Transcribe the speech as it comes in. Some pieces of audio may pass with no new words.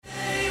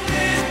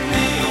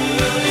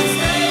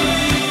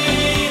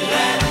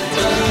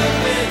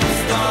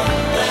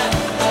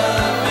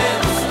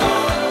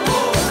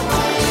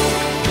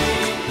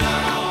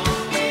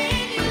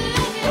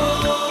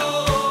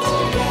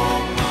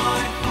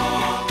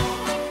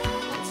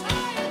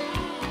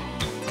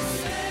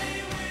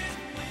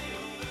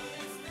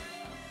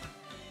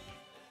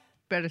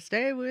Better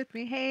stay with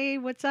me. Hey,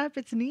 what's up?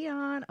 It's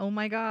Neon. Oh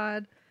my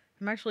god.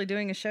 I'm actually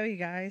doing a show, you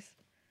guys.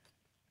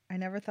 I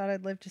never thought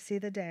I'd live to see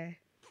the day.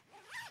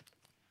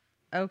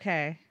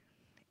 Okay.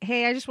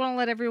 Hey, I just want to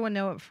let everyone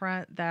know up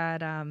front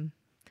that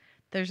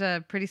there's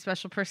a pretty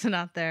special person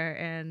out there,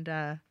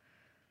 and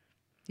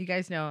you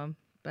guys know him,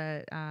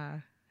 but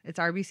it's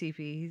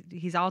RBCP.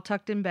 He's all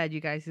tucked in bed,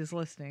 you guys. He's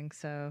listening,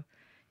 so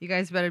you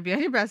guys better be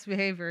on your best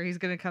behavior. He's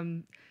gonna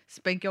come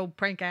spank your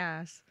prank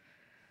ass.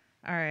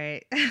 All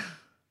right.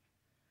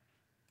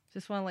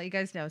 Just want to let you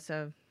guys know,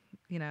 so,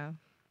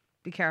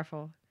 be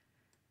careful.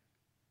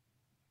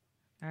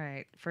 All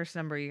right, first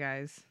number, you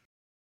guys.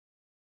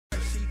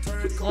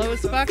 Slow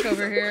as fuck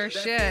over here.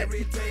 Shit.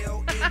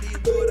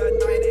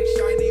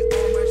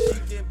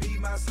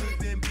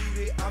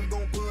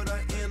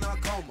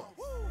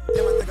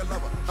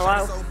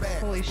 Hello?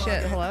 Holy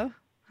shit. Hello?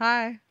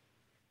 Hi.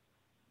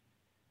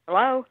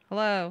 Hello?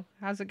 Hello.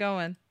 How's it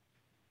going?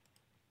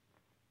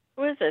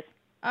 Who is this?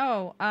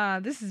 Oh,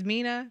 this is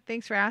Mina.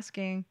 Thanks for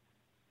asking.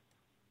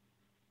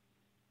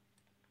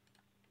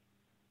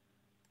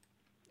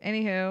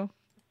 Anywho,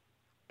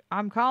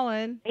 I'm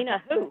calling.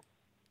 Mina who?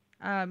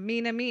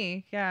 Mina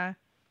me. Yeah.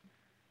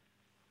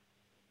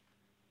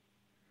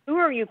 Who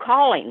are you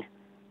calling?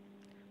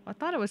 I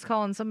thought I was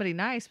calling somebody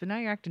nice, but now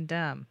you're acting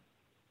dumb.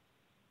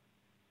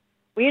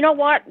 Well, you know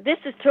what? This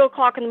is 2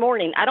 o'clock in the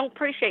morning. I don't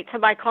appreciate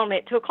somebody calling me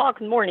at 2 o'clock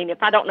in the morning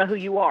if I don't know who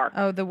you are.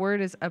 Oh, the word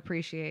is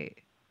appreciate.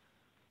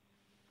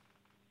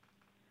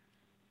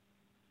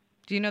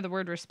 Do you know the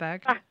word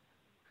respect?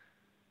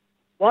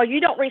 Well,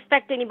 you don't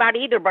respect anybody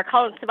either by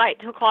calling somebody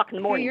at 2 o'clock in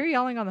the Hey, morning. you're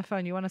yelling on the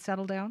phone. You want to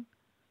settle down?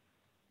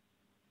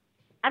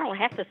 I don't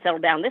have to settle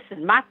down. This is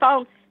my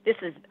phone. This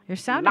is You're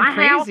sounding my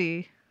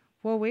crazy. house.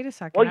 Well, wait a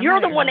second. Well, I'm you're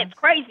not the at one your that's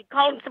house. crazy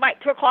calling somebody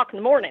at 2 o'clock in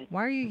the morning.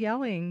 Why are you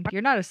yelling?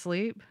 You're not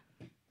asleep.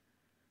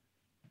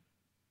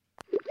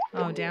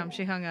 Oh, damn.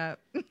 She hung up.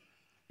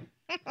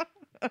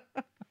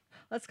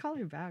 Let's call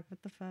her back.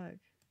 What the fuck?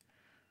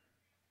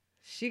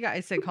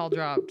 It said call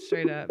dropped.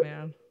 Straight up,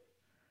 man.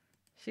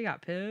 She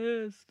got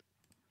pissed.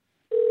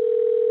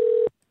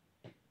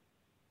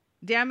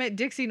 Damn it.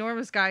 Dixie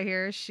Normus guy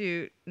here.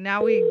 Shoot.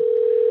 Now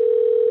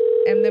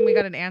and then we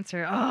got an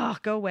answer. Oh,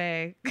 go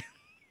away.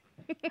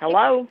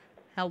 Hello?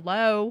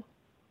 Hello?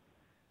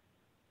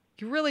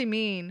 You're really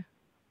mean.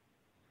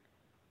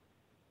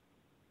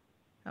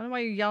 I don't know why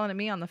you're yelling at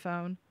me on the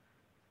phone.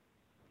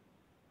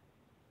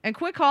 And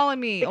quit calling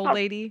me, old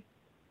lady.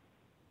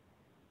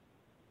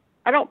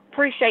 I don't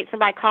appreciate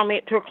somebody calling me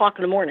at 2 o'clock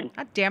in the morning.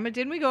 God damn it.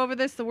 Didn't we go over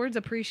this? The words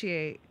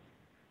appreciate.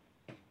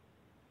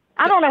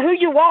 I don't know who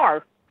you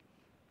are.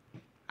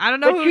 I don't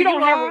know who you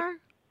are.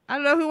 I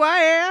don't know who I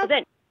am.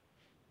 Then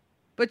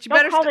But you don't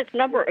better call this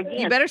number again.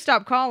 You better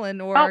stop calling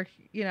or,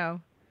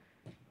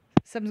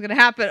 something's going to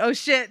happen. Oh,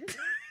 shit.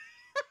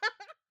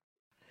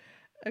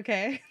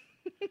 Okay.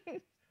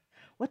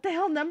 What the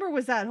hell number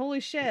was that? Holy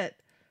shit.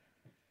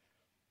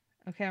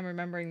 Okay, I'm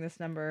remembering this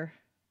number.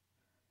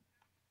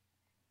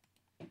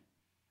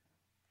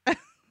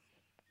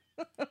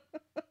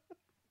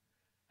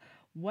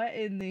 What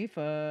in the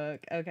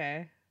fuck?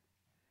 Okay.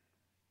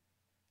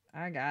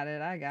 I got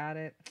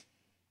it.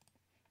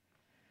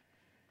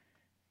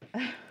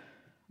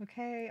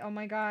 Okay. Oh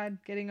my god.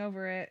 Getting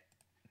over it.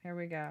 Here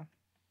we go.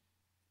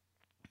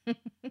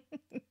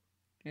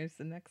 Here's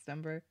the next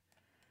number.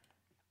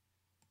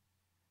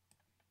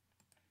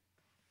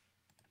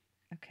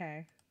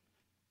 Okay.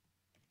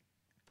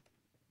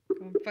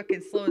 Going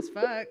fucking slow as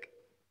fuck.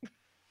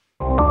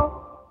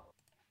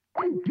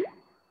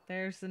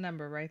 There's the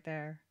number right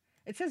there.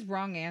 It says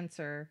wrong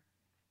answer.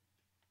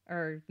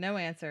 Or no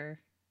answer.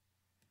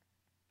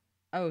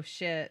 Oh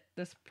shit.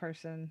 This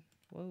person.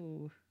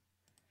 Whoa.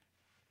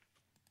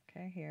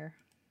 Okay, here.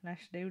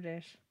 Let's do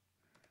this.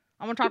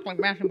 I'm gonna talk like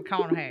Matthew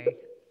McConaughey.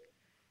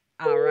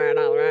 Alright.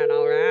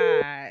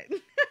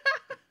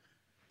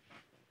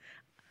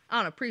 I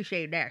don't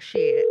appreciate that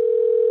shit.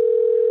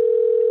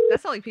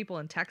 That's how like people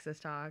in Texas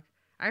talk.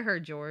 I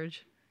heard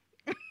George.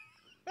 Where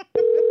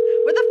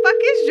the fuck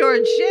is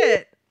George?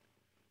 Shit.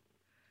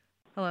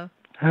 Hello.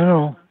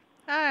 Hello.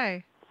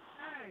 Hi.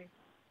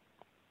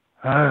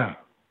 Hi.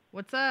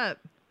 What's up?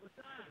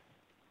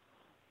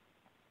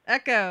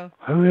 Echo.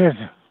 Who is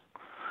it?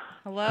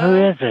 Hello.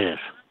 Who is this?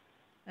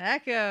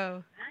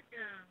 Echo.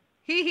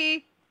 Hee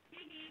hee.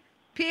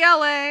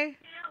 PLA.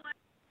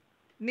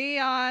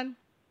 Neon.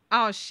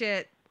 Oh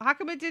shit. How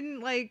come it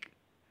didn't like...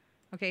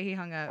 Okay, he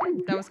hung up.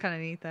 That was kind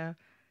of neat though.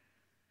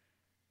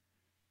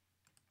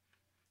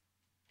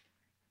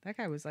 That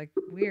guy was like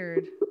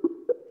weird.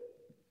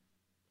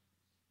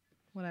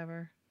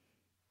 Whatever.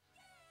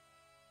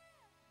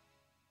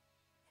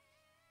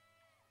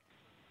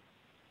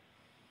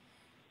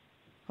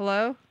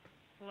 Hello?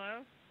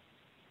 Hello?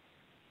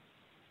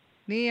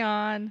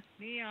 Neon.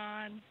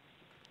 Neon.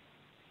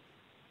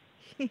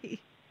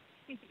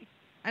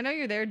 I know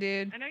you're there,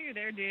 dude. I know you're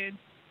there, dude.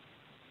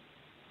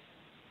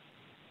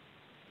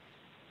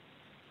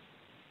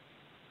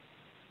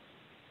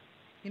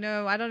 You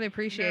know, I don't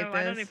appreciate this.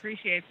 I don't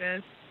appreciate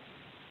this.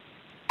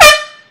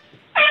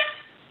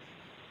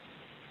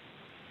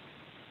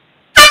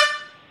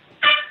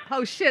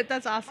 Oh shit,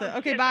 that's awesome. Oh,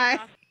 Okay, shit, bye.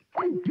 that's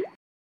awesome.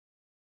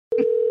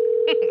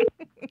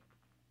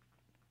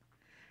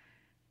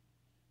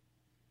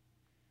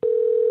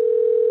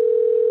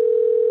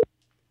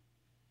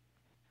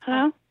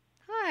 Hello?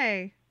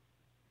 Hi.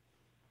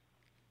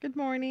 Good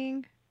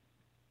morning.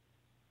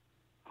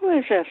 Who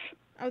is this?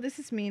 Oh, this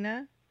is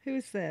Mina. Who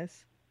is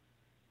this?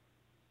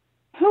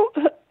 Who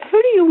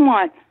do you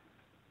want?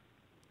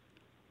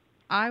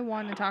 I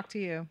want to talk to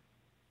you.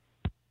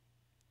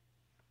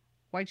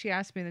 Why'd she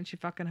ask me and then she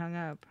fucking hung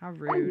up? How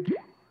rude.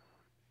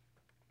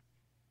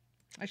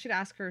 I should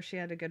ask her if she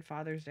had a good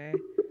Father's Day.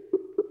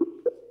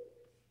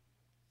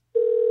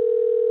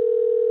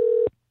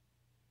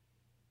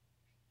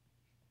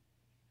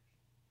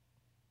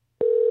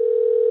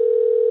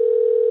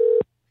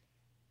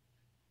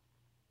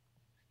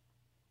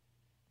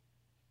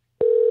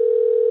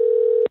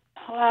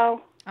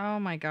 Hello? Oh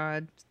my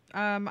god.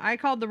 I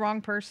called the wrong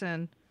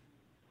person.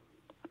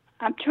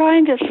 I'm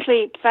trying to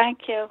sleep,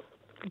 thank you.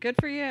 Good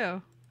for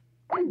you.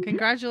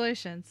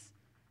 Congratulations.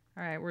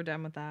 All right, we're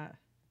done with that.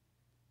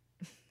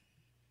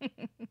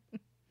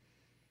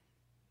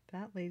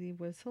 That lady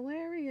was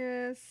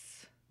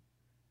hilarious.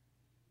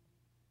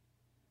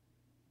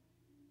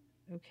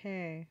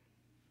 Okay.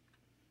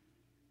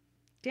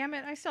 Damn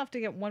it, I still have to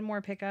get one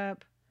more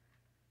pickup.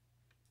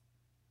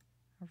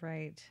 All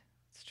right,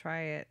 let's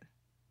try it.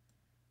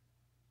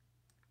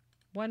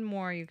 One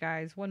more, you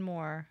guys. One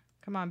more.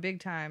 Come on, big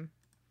time.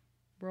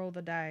 Roll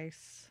the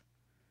dice.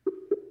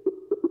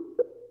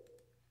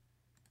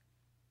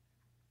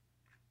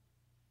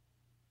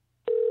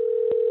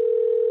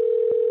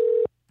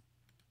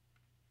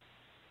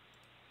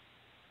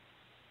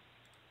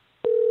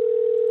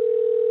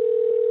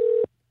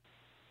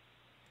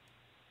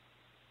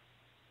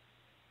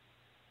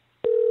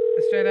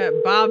 Straight up,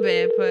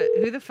 Bobby put,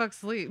 who the fuck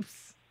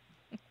sleeps?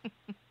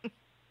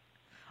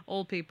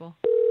 Old people.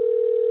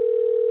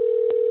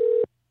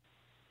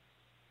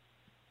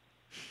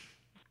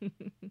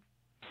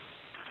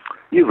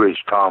 You've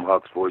reached Tom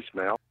Huck's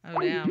voicemail. Oh,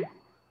 damn.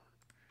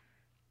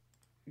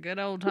 Good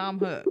old Tom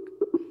Hook.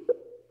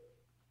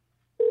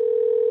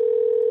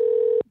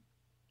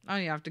 I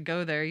don't even have to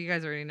go there. You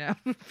guys already know.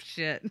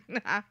 Shit.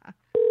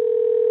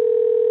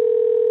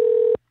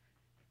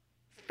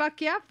 Fuck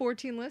yeah,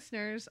 14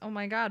 listeners. Oh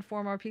my god,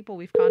 4 more people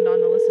we've conned on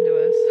to listen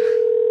to us.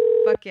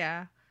 Fuck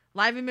yeah.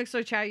 Live in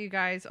Mixler chat, you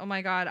guys. Oh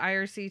my god,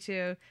 IRC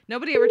too.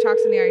 Nobody ever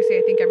talks in the IRC.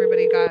 I think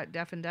everybody got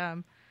deaf and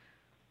dumb.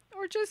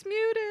 Or just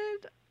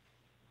muted.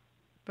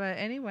 But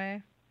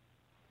anyway.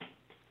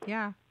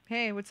 Yeah.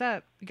 Hey, what's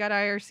up? You got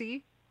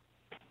IRC?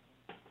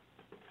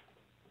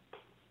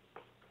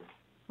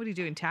 What are you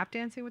doing? Tap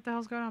dancing? What the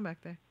hell's going on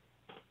back there?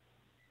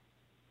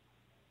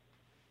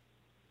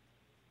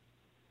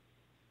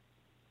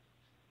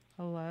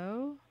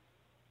 Hello?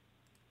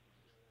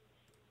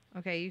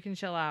 Okay, you can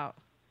chill out.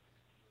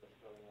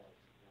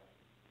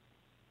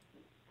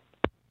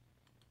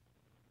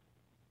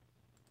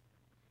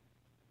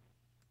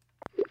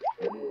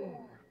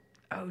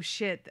 Oh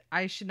shit,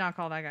 I should not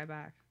call that guy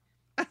back.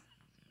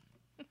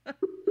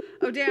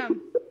 Oh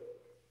damn.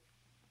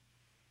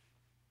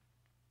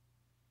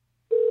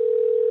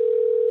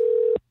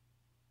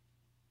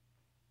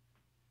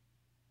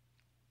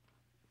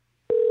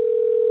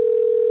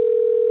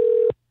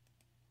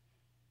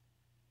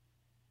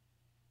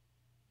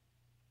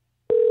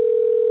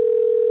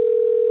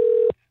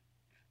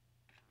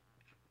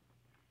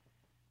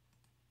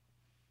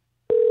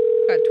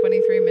 Got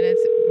 23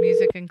 minutes,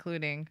 music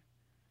including.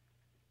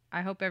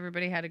 I hope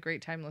everybody had a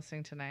great time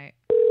listening tonight.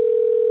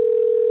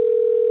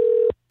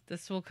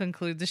 This will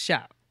conclude the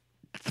show.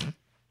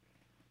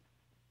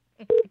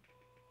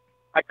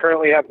 I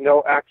currently have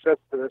no access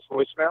to this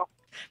voicemail.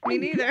 Me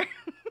neither.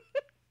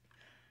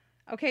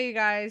 Okay, you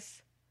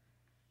guys.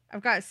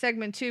 I've got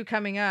segment 2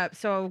 coming up.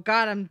 So,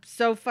 God, I'm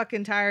so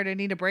fucking tired. I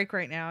need a break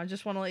right now. I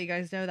just want to let you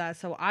guys know that.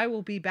 So, I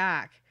will be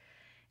back.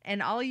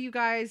 And all you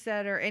guys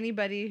that are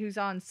anybody who's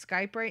on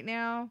Skype right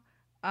now,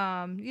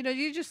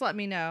 you just let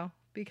me know.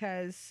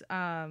 Because,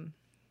 God,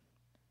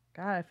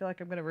 I feel like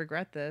I'm going to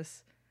regret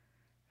this.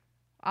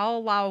 I'll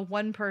allow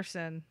one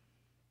person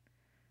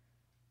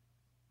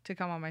to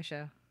come on my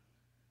show.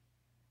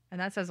 And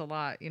that says a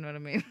lot, you know what I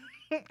mean?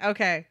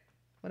 Okay,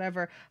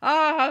 whatever.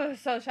 Oh, I'm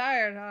so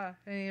tired. Oh,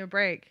 I need a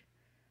break.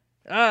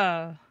 Oh.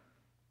 All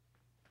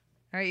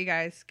right, you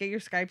guys, get your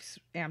Skypes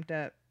amped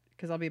up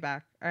because I'll be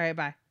back. All right,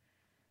 bye.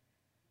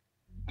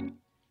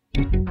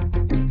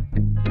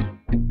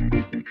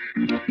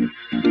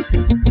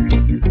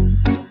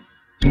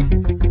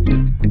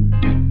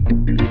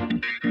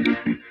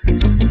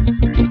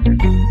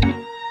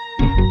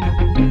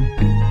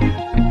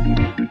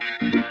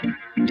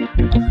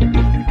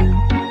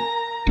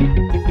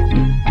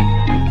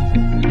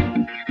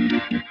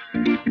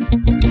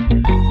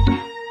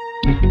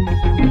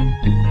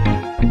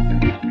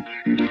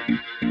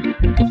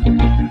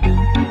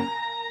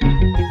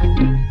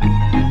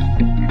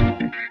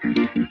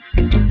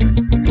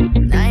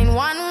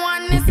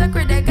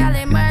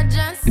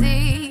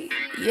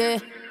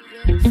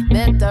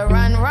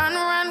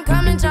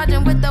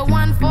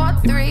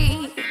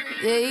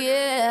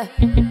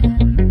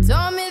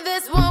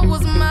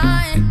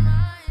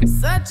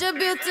 a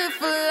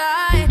beautiful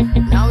lie.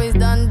 Now he's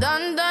done,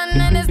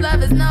 and his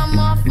love is no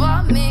more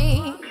for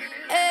me.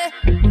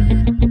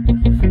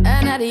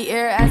 And at the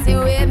air as he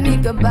waved me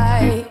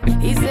goodbye,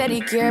 he said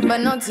he cared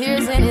but no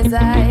tears in his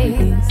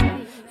eyes.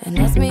 And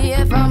asked me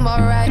if I'm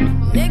alright.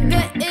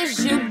 Nigga,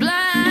 is you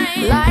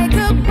blind? Like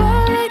a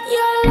bullet,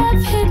 your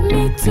love hit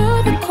me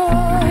to the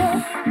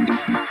core.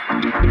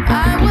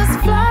 I was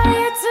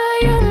flying till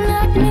you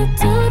knocked me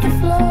to the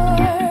floor.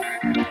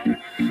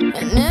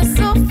 And it's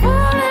so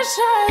foolish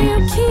how you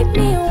keep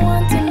me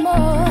wanting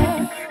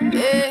more.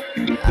 Yeah,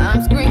 I'm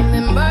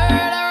screaming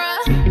murderer.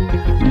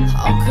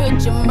 How could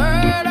you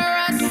murder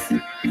us?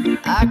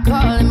 I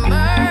call it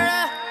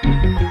murder.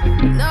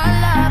 No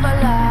love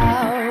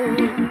allowed.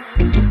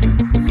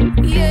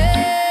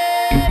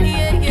 Yeah,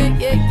 yeah, yeah,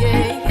 yeah,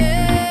 yeah,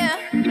 yeah.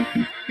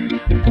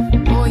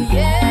 Oh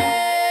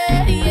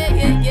yeah, yeah,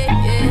 yeah, yeah,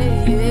 yeah,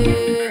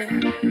 yeah.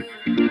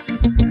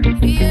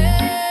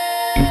 Yeah,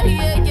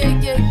 yeah, yeah,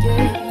 yeah,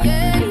 yeah,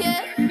 yeah,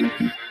 yeah.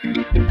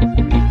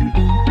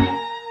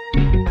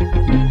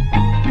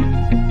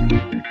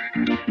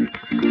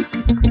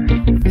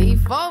 Feet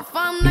fall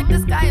from like the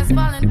sky is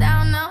falling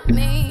down on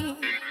me.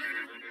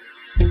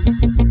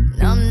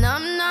 Numb,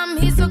 numb, numb,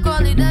 he's so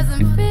cold he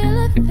doesn't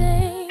feel a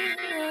thing.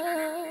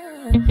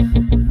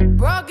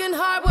 Broken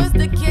heart was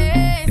the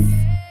case.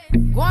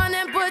 Go on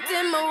and put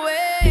him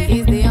away.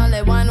 He's the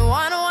only one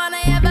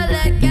I ever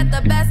let get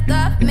the best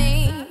of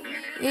me.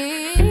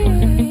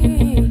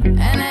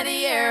 And at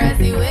the air as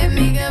he waved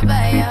me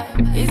goodbye, yeah.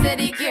 He said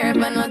he cared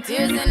but no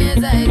tears in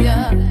his eyes,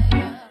 yeah.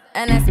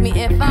 And asked me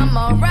if I'm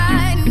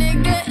alright.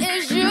 Nigga,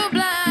 is you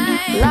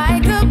blind?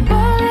 Like a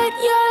bullet,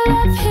 your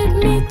love hit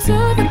me to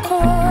the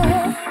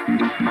core.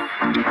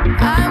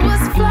 I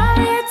was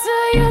flying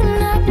till you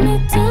knocked me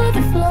to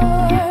the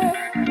floor.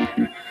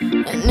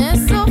 And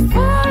it's so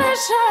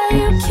foolish how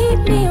you keep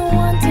me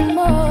wanting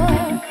more.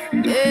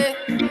 Yeah,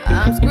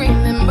 I'm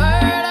screaming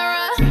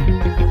murderer.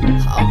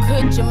 How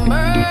could you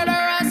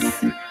murder us?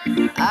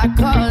 I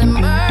call it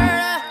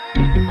murder.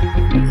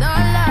 No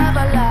love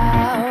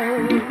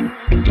allowed.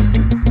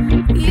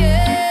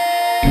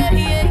 Yeah,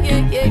 yeah,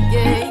 yeah, yeah,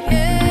 yeah,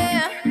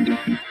 yeah.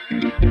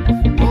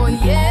 Oh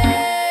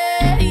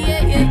yeah, yeah,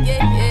 yeah, yeah,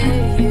 yeah,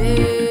 yeah.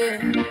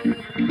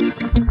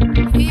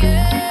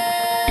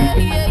 Yeah,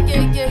 yeah,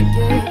 yeah, yeah,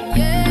 yeah,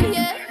 yeah,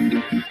 yeah.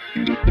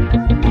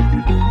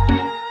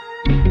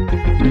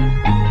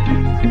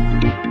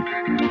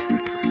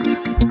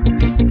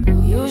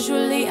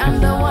 Usually I'm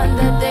the one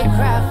that they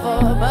cry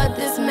for, but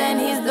this man,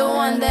 he's the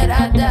one that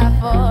I die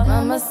for.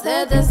 Mama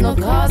said there's no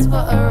cause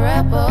for a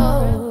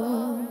rebel.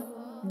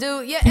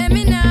 Do you hear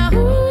me now?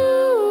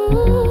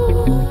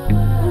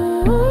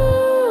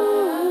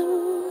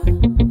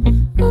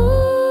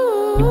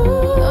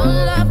 No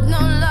love,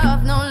 no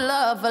love, no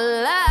love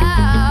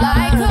allowed.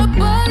 Like a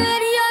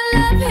bullet, your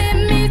love hit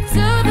me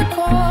to the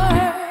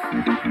core.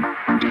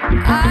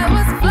 I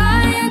was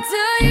flying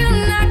till you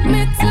knocked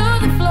me to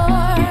the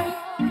floor.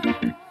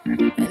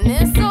 And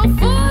it's so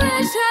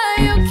foolish how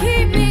you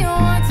keep me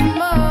wanting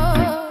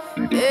more.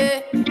 Yeah,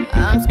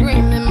 I'm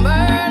screaming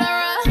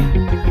murderer.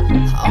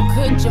 How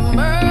could you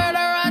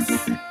murder us?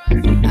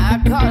 I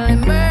call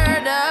it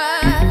murder.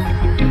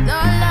 No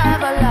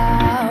love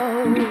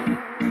allowed.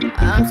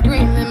 I'm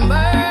screaming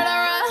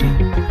murderer.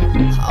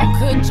 How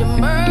could you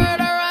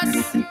murder us?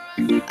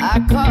 I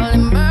call it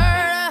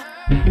murder.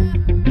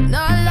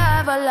 No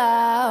love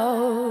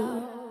allowed.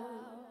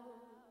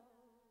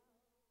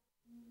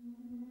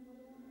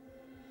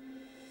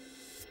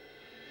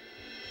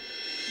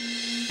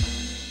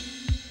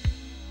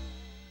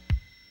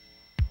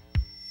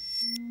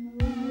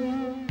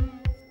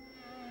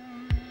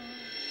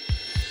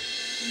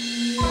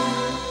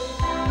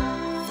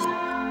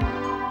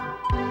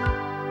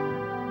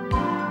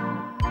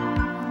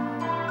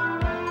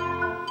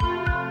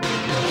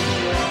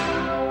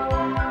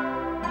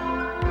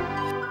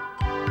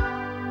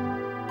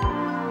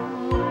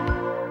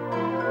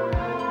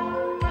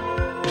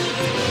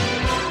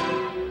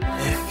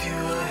 If you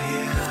were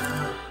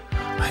here,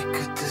 I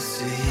could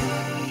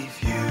deceive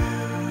you.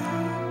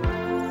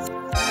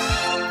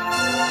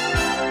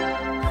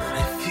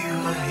 If you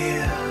were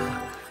here,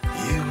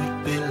 you would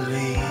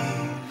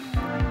believe.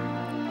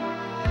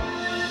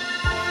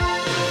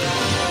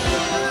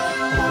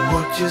 Or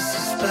would you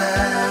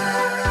suspect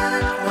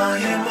my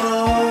emotion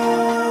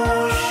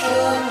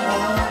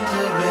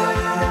wandering?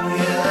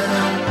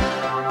 Yeah,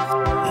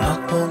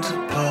 not want to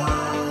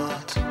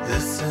part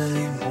this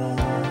anymore.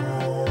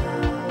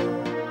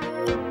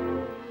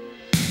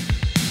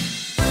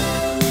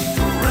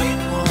 The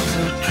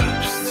rainwater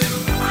drips to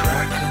a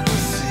crack in the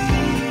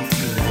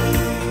ceiling.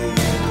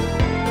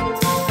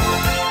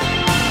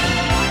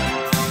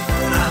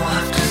 I'll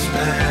have to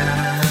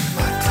spend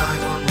my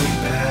time on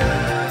repair.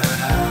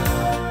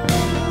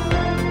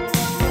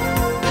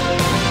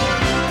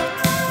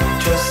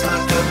 Just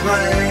like the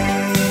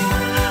rain,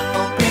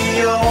 I'll be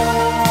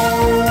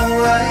always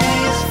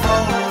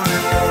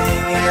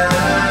falling,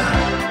 yeah.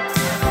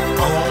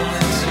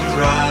 Only to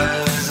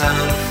rise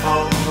and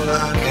fall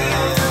again.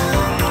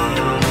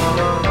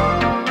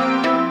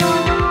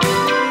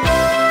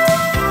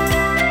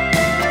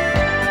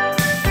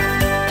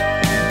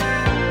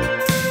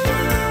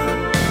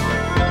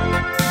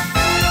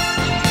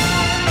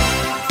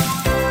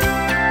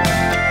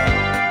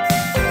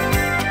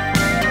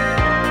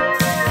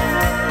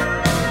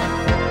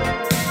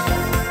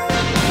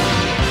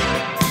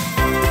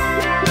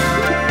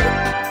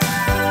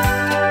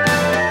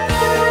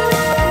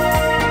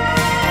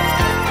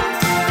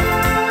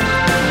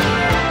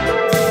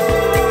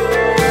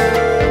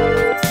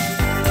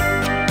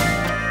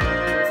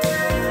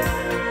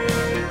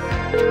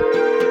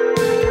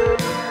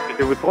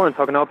 with Lawrence.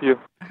 How can I help you?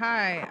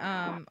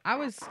 Hi. I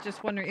was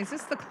just wondering, is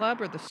this the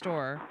club or the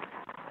store?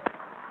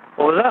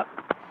 What was that?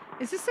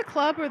 Is this the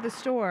club or the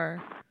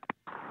store?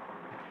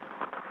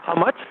 How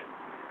much?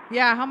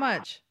 Yeah, how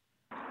much?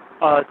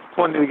 It's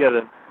 20 to get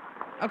in.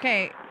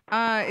 Okay.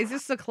 Is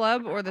this the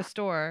club or the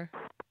store?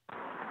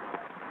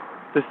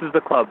 This is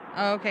the club.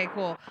 Oh, okay,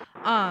 cool.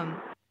 I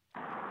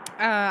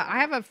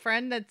have a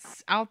friend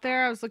that's out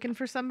there. I was looking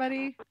for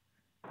somebody.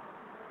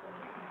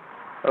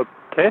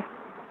 Okay.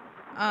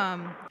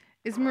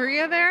 Is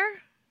Maria there?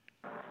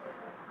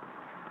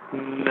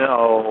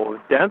 No.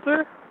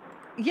 Dancer?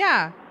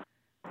 Yeah.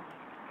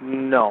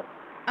 No.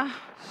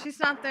 She's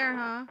not there,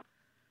 huh?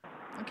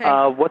 Okay.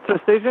 What's her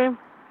stage name?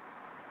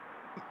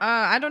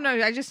 I don't know.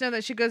 I just know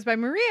that she goes by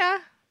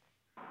Maria.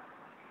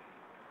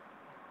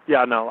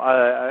 Yeah,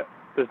 no.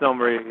 There's no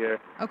Maria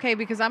here. Okay,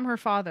 because I'm her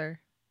father.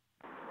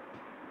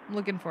 I'm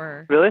looking for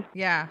her. Really?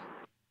 Yeah.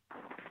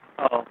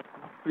 Oh.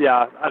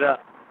 Yeah.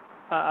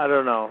 I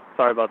don't know.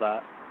 Sorry about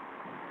that.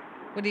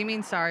 What do you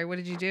mean, sorry? What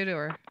did you do to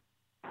her?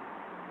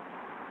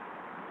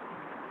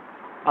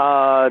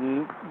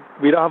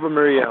 We don't have a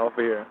Maria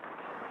over here.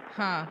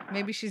 Huh.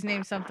 Maybe she's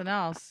named something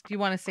else. Do you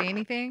want to say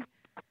anything?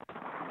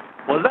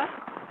 What was that?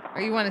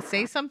 Or you want to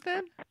say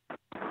something?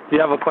 Do you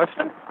have a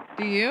question?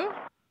 Do you?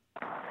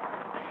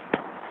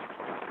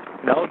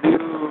 No? Do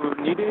you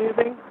need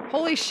anything?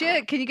 Holy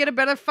shit. Can you get a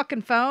better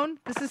fucking phone?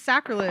 This is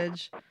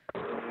sacrilege.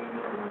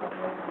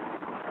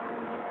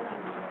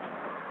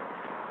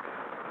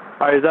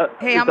 Alright, is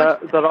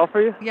that all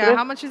for you? Yeah, today?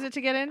 how much is it to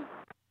get in?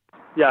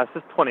 Yeah, it's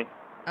just 20.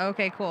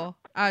 Okay, cool.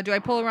 Do I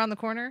pull around the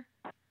corner?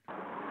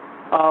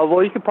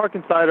 Well, you can park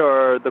inside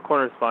or the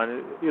corner's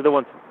fine. Either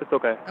one's, it's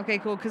okay. Okay,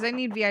 cool, because I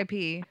need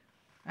VIP.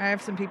 I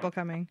have some people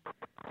coming.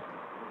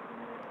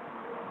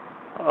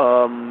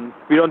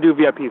 We don't do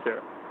VIPs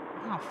here.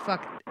 Oh,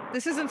 fuck.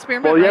 This isn't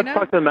Spearmint Well, you have Rhino? to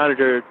talk to the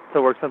manager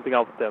to work something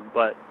out with them,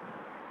 but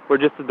we're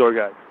just the door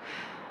guys.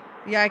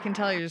 Yeah, I can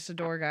tell you're just a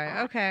door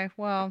guy. Okay,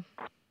 well.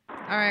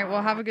 All right,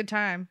 well, have a good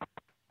time.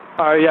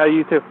 Alright, yeah,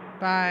 you too.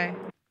 Bye.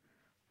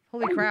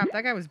 Holy crap,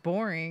 that guy was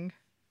boring.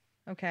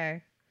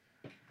 Okay.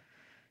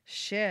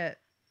 Shit.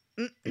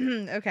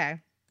 Okay.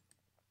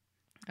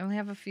 I only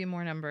have a few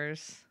more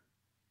numbers.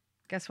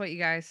 Guess what, you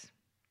guys?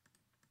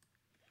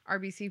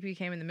 RBCP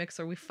came in the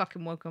mixer. We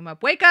fucking woke him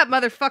up. Wake up,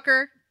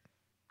 motherfucker!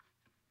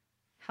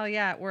 Hell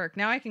yeah, it worked.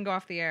 Now I can go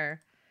off the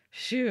air.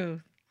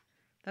 Shoo.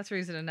 That's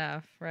reason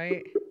enough,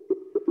 right?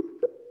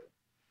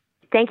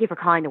 Thank you for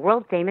calling the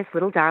world-famous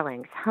Little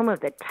Darlings, home of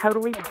the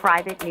totally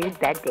private nude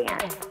bed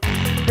dance.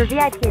 For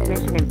VIP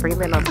admission and free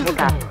limo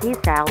pickup, please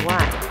dial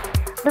 1.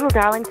 Little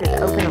Darlings is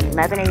open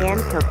 11 a.m.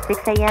 till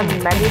 6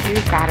 a.m. Monday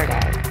through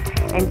Saturday,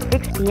 and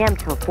 6 p.m.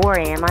 till 4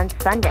 a.m. on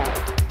Sunday.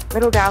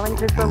 Little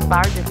Darlings is the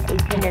largest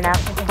 18 and up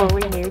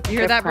fully nude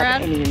strip club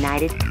Brad? in the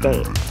United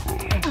States.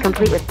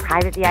 Complete with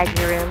private VIP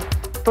rooms,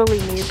 fully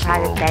nude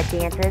private bed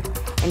dances,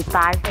 and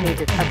 5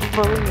 stages of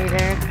fully nude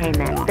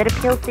entertainment that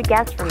appeals to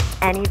guests from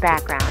any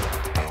background.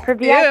 For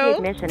VIP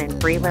admission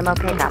and free limo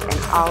pickup and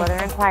all other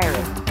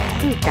inquiries,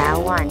 please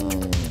dial 1.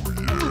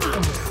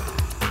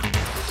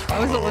 I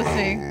wasn't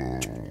listening.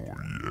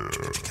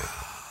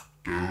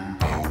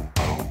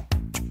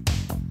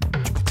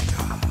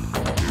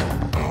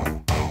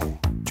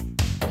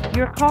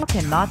 Your call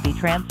cannot be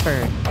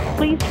transferred.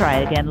 Please try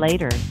again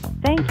later.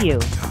 Thank you.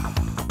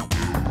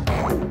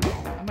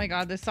 Oh my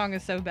god, this song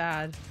is so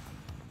bad.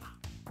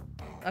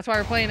 That's why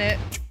we're playing it.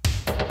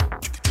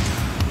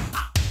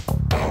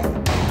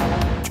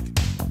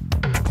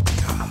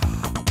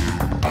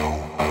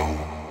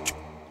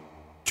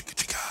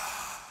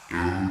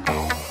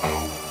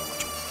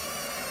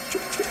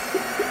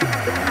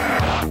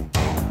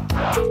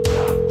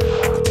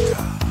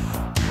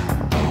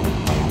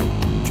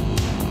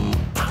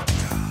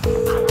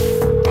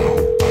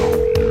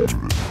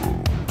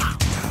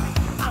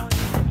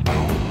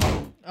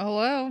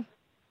 Hello.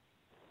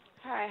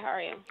 Hi, how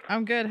are you?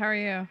 I'm good. How are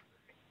you?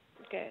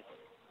 Good.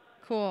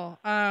 Cool.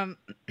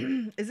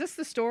 Is this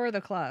the store or the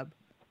club?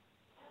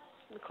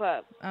 The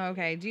club. Oh,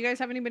 okay. Do you guys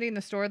have anybody in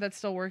the store that's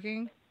still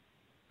working?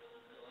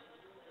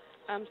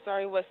 I'm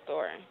sorry, what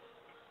store?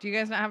 Do you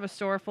guys not have a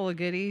store full of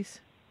goodies?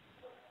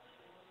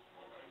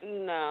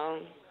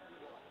 No.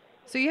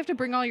 So you have to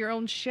bring all your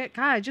own shit?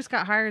 God, I just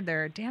got hired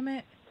there. Damn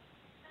it.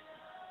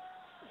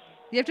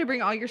 You have to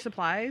bring all your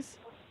supplies?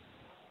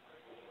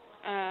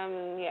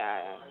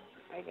 Yeah,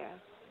 I guess.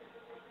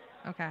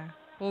 Okay.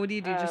 Well, what do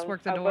you do? Just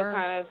work the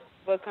door?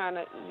 What kind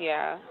of,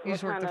 yeah. You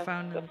just work the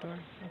phone and the door?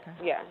 Okay.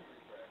 Yeah.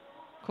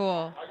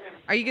 Cool.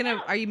 Are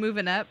you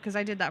moving up? Because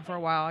I did that for a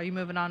while. Are you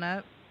moving on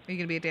up? Are you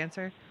going to be a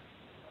dancer?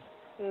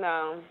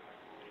 No.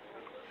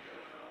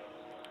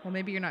 Well,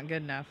 maybe you're not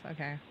good enough.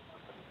 Okay.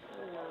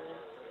 No.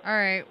 All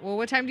right. Well,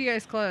 what time do you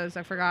guys close?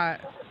 I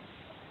forgot.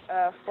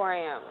 4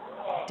 a.m.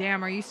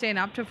 Damn, are you staying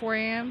up to 4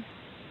 a.m.?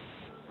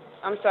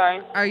 I'm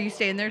sorry? Are you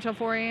staying there till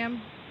 4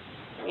 a.m.?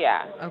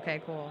 Yeah.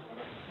 Okay, cool.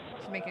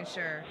 Just making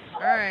sure.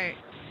 All right.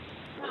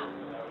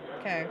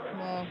 Okay,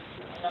 well,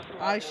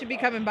 I should be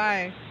coming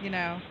by, you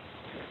know.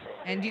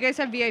 And do you guys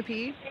have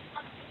VIP?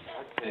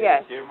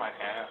 Yes.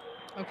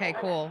 Okay,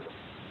 cool.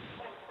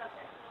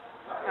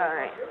 All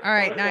right. All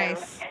right,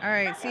 nice. All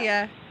right, see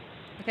ya.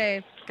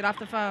 Okay, get off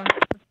the phone.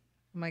 Oh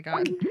my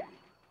god.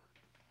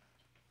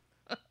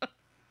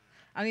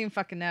 I don't even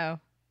fucking know.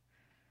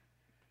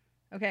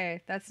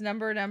 Okay, that's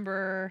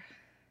number.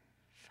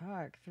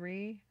 Fuck,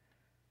 3.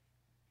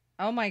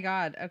 Oh my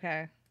god.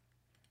 Okay.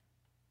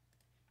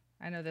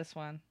 I know this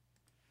one.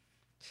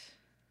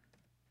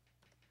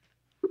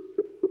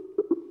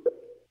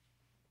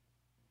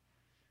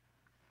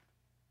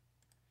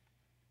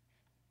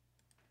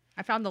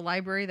 I found the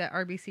library that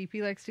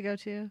RBCP likes to go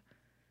to.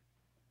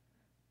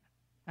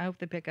 I hope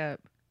they pick up.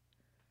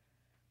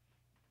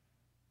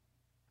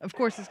 Of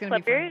course it's going to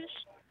be Club fun. Rouge?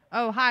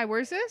 Oh, hi.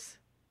 Where's this?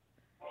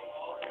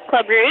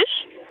 Club Rouge?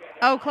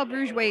 Oh, Club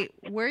Rouge. Wait,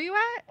 where are you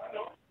at?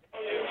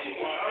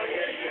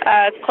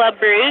 Club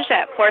Rouge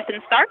at 4th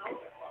and Stark.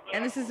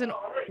 And this is in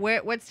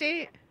what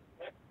state?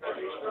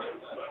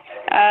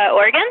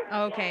 Oregon.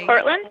 Okay.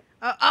 Portland.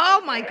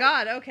 Oh my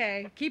god.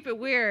 Okay. Keep it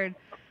weird.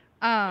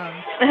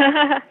 Yeah,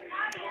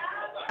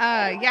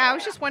 I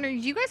was just wondering,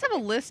 do you guys have a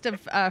list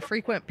of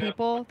frequent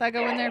people that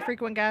go in there,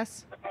 frequent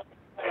guests?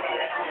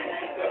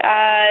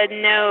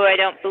 No, I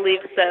don't believe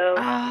so.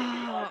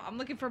 Oh, I'm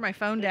looking for my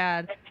phone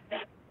dad.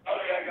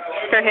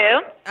 For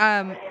who?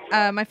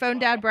 My phone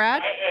dad,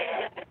 Brad.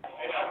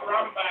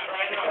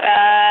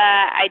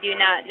 I do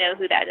not know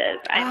who that is.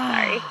 I'm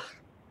sorry.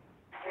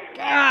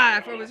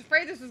 God, I was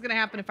afraid this was going to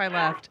happen if I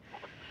left.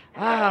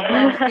 Oh,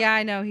 well, yeah,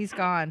 I know. He's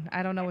gone.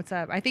 I don't know what's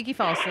up. I think he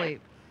fell asleep.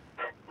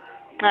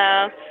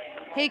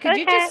 Hey, could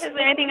you just... Is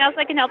there anything else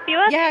I can help you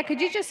with? Yeah,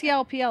 could you just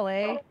yell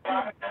PLA?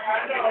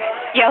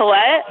 Yell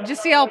what?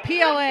 Just yell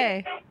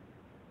PLA.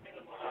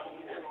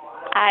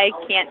 I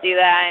can't do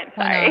that. I'm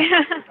sorry.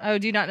 Oh,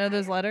 do you not know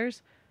those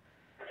letters?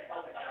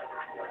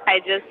 I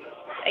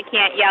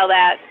can't yell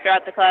that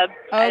throughout the club.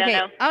 Oh, I don't okay.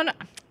 know. Oh, no.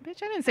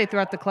 Bitch, I didn't say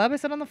throughout the club. I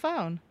said on the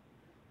phone.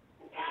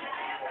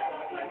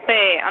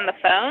 Wait, on the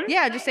phone?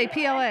 Yeah, just say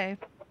PLA.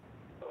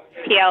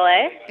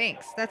 PLA?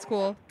 Thanks. That's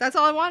cool. That's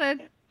all I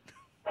wanted.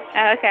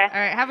 Oh, okay. All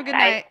right. Have a good Bye.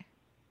 night.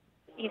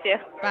 You too.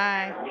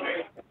 Bye.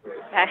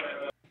 Bye.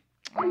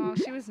 Oh,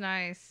 she was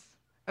nice.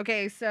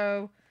 Okay,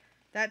 so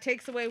that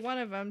takes away one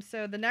of them.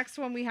 So the next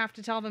one, we have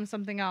to tell them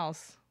something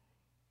else.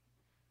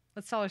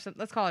 Let's tell her something.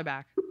 Let's call her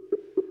back.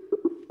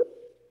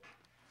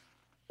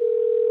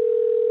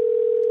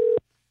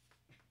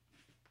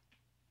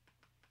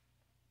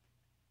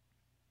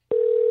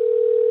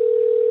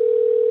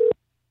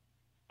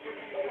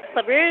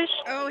 Club Rouge?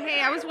 Oh,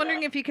 hey, I was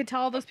wondering if you could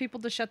tell all those people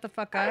to shut the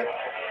fuck up.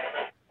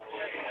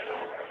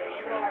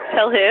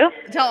 Tell who?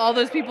 Tell all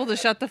those people to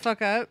shut the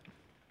fuck up.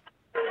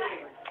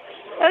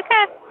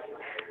 Okay.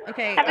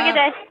 Okay. Have a good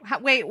day.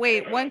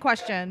 Wait. One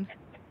question.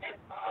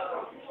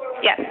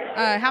 Yes.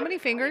 How many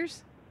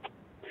fingers?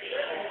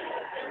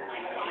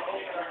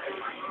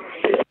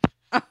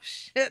 Oh,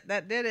 shit.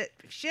 That did it.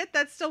 Shit,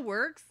 that still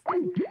works.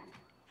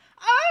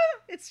 Oh,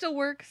 it still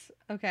works.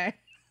 Okay.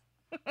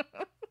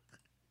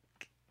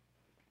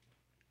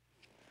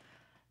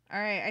 All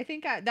right. I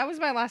think that was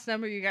my last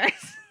number, you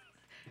guys.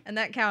 And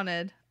that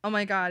counted. Oh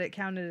my God, it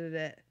counted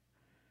it.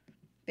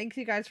 Thanks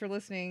you guys for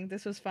listening.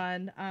 This was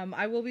fun.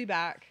 I will be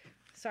back.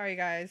 Sorry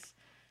guys.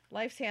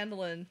 Life's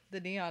handling the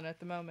neon at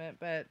the moment,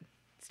 but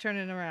it's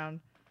turning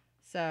around.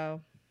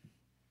 So,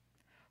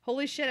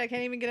 holy shit, I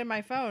can't even get in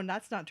my phone.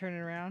 That's not turning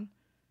around.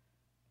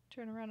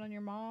 Turn around on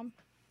your mom.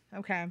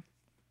 Okay.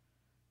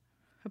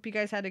 Hope you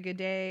guys had a good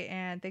day,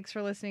 and thanks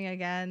for listening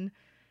again.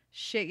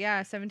 Shit,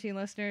 yeah, 17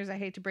 listeners. I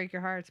hate to break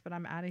your hearts, but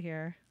I'm out of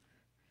here.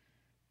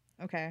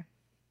 Okay.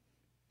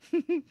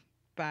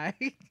 Bye.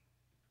 1,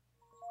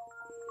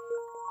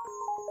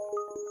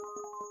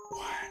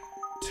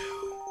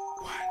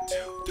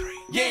 2, 3.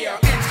 Yeah,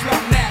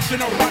 Islam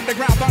National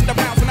Underground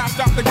Thunderbounds when I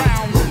stop the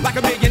ground. Like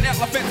a million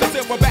elephants, a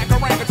silverback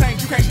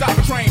orangutans. You can't stop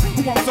a train.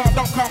 Who wants some?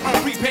 Don't come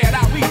unprepared.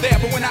 I'll be there,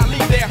 but when I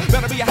leave there,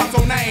 better be a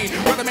household name.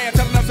 Weatherman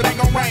telling us it ain't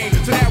gonna rain.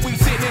 So now we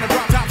sitting in a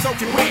drop top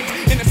soaking wet.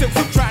 In the silk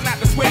suit, trying not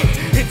to sweat.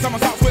 Hit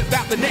somersaults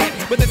without the net.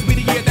 But this will be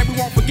the year that we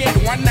won't forget.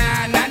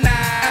 1999.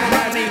 And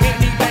around me,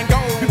 anything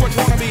goes. Be what you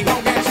wanna be.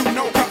 Long as you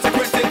know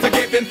consequences are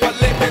given for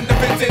living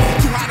defenses.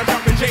 Too hot to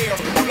jump in jail.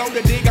 Too low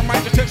to dig, I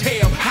might just touch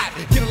hell. Hot,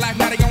 get a life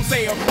now they on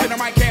sale. Then I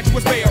might catch you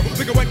a spell.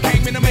 Look at what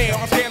came in the mail.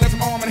 I'm scaling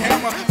some arm and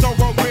hammer. So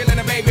roll grill and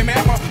a baby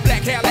mama.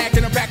 Black Cadillac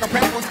in a pack of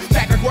peppers.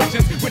 Pack of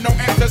questions with no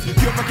answers.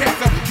 Cure for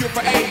cancer, cure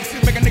for AIDS.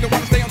 Make a nigga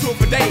wanna stay on tour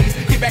for days.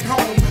 Get back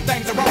home,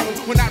 things are wrong.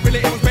 When not really,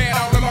 it was bad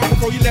all along.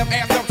 Before you left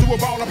ass up to a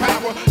ball of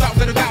power.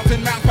 Thoughts at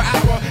 1,000 miles per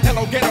hour.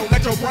 Hello ghetto,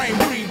 let your brain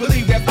breathe.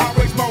 Believe there's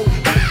always more.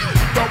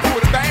 Don't pull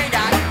the bang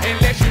out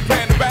unless you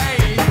plan to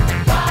bang.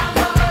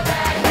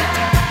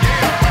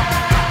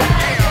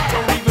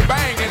 Don't even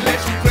bang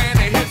unless you plan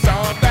to hit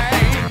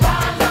something.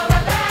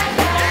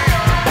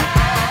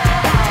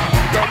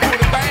 Don't pull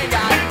the bang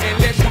out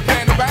unless you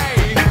plan to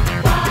bang.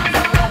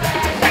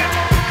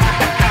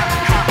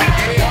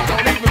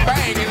 Don't even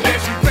bang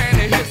unless you plan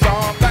to hit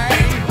something.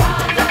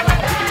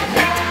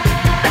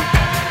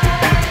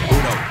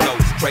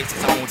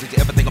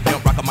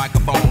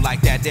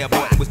 like that there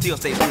boy, we still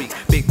stay street.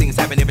 Big things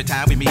happen every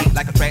time we meet,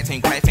 like a track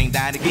team crash ain't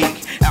dying to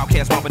geek.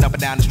 Outcast bumping up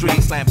and down the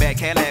street, slam back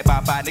Cadillac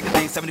by 5 niggas,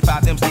 D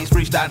 75 MCs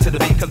freestyle to the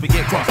beat, cause we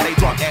get crunk, stay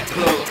drunk at the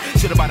club.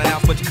 Should've bought an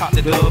ounce, but you caught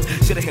the dub.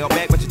 Should've held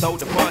back, but you throwed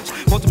the punch.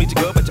 Supposed to meet you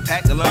good, but you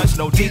packed the lunch.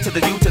 No G to the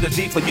U to the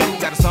G for you.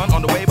 Got a son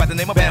on the way by the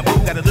name of Bamboo.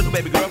 Got a little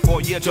baby girl for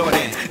a year,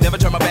 Jordan. Never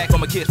turn my back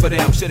on my kids for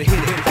them. Should've hit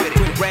it with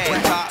it,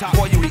 rag top.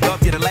 Before you re up,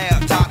 get a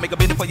laptop. Make a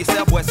business for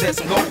yourself, boy, set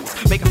some goals.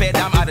 Make a fat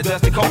dime out of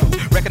dusty cold.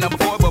 Record number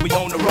 4, but we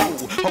on the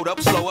road. Hold up,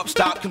 slow up,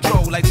 stop,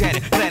 control like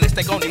Janet. Planet,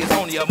 stay on it's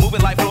only a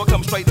moving like floor,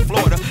 come straight to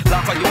Florida.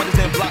 Lock all your windows,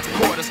 then block the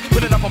quarters.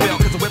 Put it up on bail,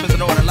 cause the weapon's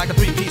in order. Like a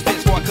 3-piece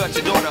bitch before I cut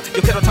your daughter.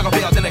 Your kettle Taco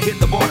Bell, then I hit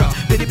the border.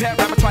 Pity pat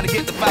rapper trying to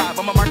get the 5.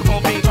 I'm a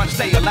microphone fiend trying to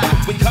stay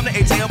alive. When you come to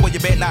ATM, well, you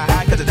bet not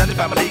high, cause the Dungeon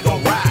family gon'